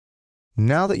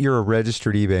Now that you're a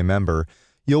registered eBay member,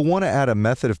 you'll want to add a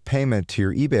method of payment to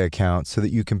your eBay account so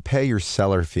that you can pay your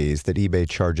seller fees that eBay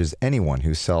charges anyone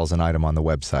who sells an item on the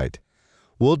website.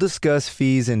 We'll discuss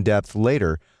fees in depth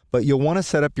later, but you'll want to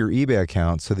set up your eBay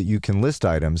account so that you can list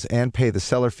items and pay the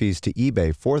seller fees to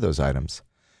eBay for those items.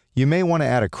 You may want to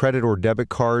add a credit or debit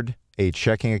card, a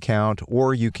checking account,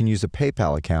 or you can use a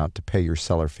PayPal account to pay your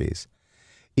seller fees.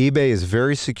 eBay is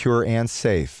very secure and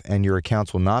safe, and your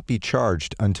accounts will not be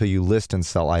charged until you list and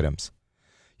sell items.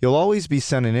 You'll always be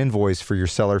sent an invoice for your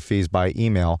seller fees by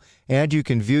email, and you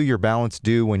can view your balance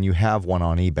due when you have one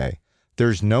on eBay.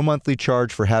 There's no monthly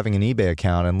charge for having an eBay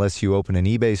account unless you open an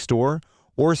eBay store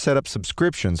or set up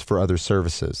subscriptions for other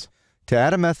services. To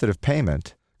add a method of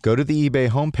payment, go to the eBay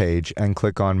homepage and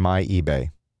click on My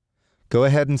eBay. Go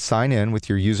ahead and sign in with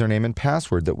your username and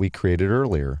password that we created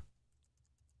earlier.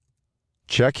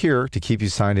 Check here to keep you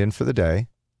signed in for the day.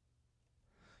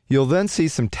 You'll then see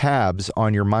some tabs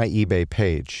on your My eBay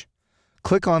page.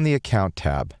 Click on the Account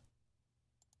tab.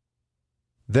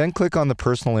 Then click on the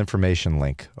Personal Information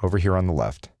link over here on the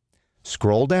left.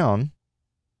 Scroll down,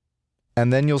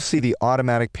 and then you'll see the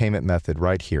automatic payment method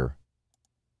right here.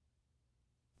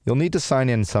 You'll need to sign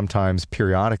in sometimes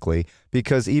periodically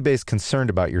because eBay's concerned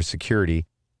about your security,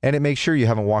 and it makes sure you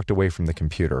haven't walked away from the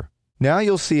computer. Now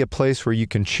you'll see a place where you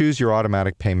can choose your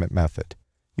automatic payment method.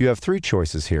 You have three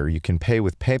choices here. You can pay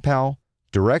with PayPal,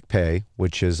 Direct Pay,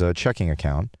 which is a checking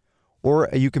account, or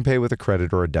you can pay with a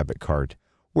credit or a debit card.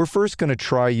 We're first going to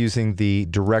try using the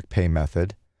Direct Pay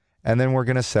method, and then we're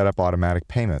going to set up automatic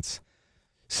payments.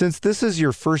 Since this is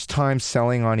your first time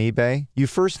selling on eBay, you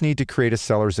first need to create a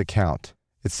seller's account.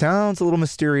 It sounds a little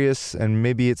mysterious and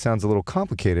maybe it sounds a little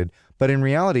complicated, but in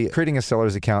reality, creating a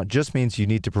seller's account just means you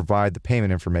need to provide the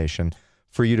payment information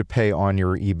for you to pay on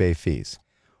your eBay fees.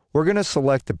 We're going to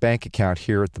select the bank account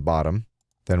here at the bottom,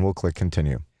 then we'll click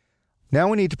Continue. Now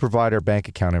we need to provide our bank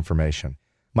account information.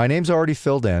 My name's already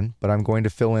filled in, but I'm going to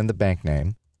fill in the bank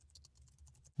name.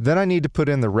 Then I need to put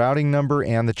in the routing number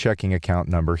and the checking account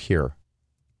number here.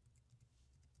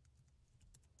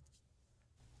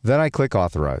 Then I click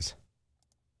Authorize.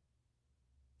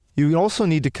 You also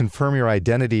need to confirm your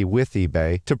identity with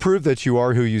eBay to prove that you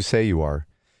are who you say you are.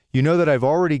 You know that I've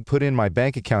already put in my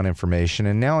bank account information,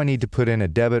 and now I need to put in a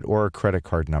debit or a credit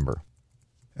card number,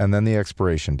 and then the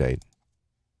expiration date,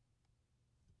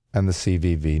 and the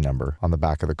CVV number on the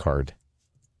back of the card.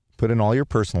 Put in all your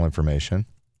personal information,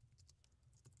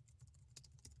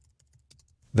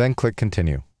 then click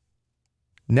Continue.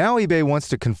 Now eBay wants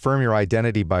to confirm your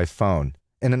identity by phone,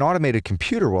 and an automated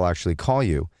computer will actually call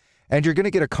you, and you're going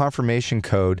to get a confirmation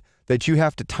code that you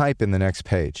have to type in the next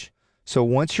page. So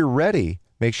once you're ready,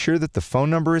 make sure that the phone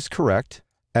number is correct,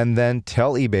 and then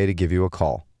tell eBay to give you a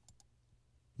call.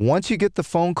 Once you get the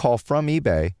phone call from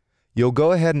eBay, you'll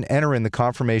go ahead and enter in the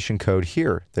confirmation code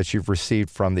here that you've received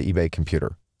from the eBay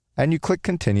computer. And you click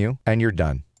Continue, and you're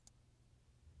done.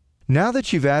 Now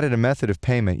that you've added a method of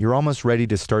payment, you're almost ready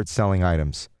to start selling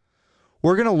items.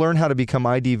 We're going to learn how to become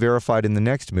ID verified in the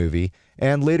next movie,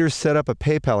 and later set up a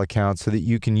PayPal account so that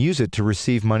you can use it to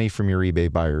receive money from your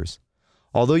eBay buyers.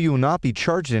 Although you will not be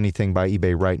charged anything by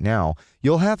eBay right now,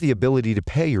 you'll have the ability to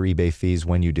pay your eBay fees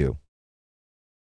when you do.